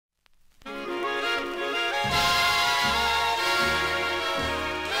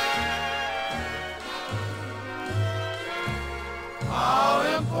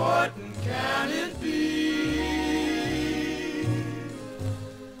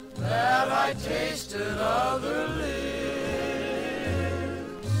I tasted other lips.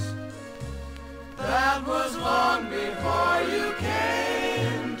 That was long before you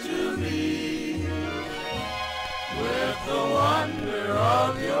came to me, with the wonder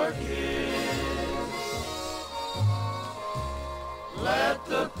of your kiss. Let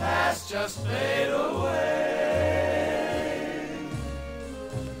the past just fade away.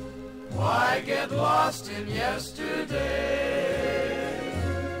 Why get lost in yesterday?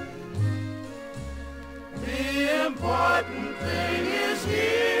 The important thing is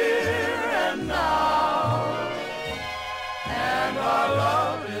here and now, and our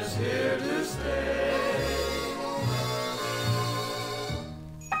love is here to stay.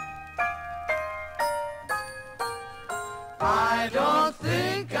 I don't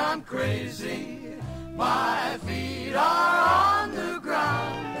think I'm crazy, my feet are on the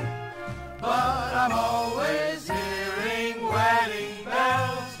ground, but I'm always hearing wedding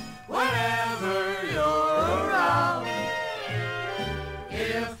bells whenever you're around.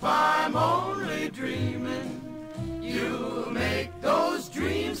 If I'm only dreaming, you make those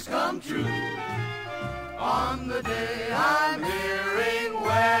dreams come true. On the day I'm hearing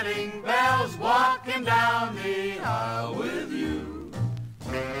wedding bells, walking down the aisle with you.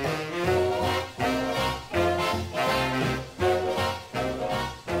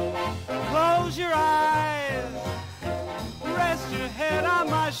 Close your eyes, rest your head on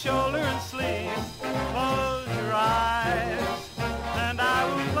my shoulder and sleep. Close your eyes, and I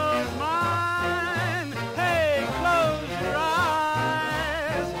will close mine. Hey, close your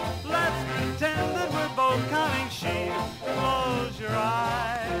eyes, let's pretend that we're both counting sheep. Close your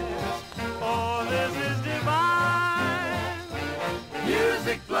eyes, oh, this is divine.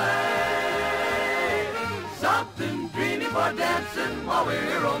 Music play, something dreamy for dancing while we're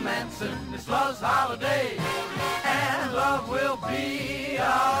here romancing. It's love's holiday, and love will be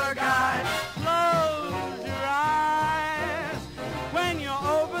our guide. Close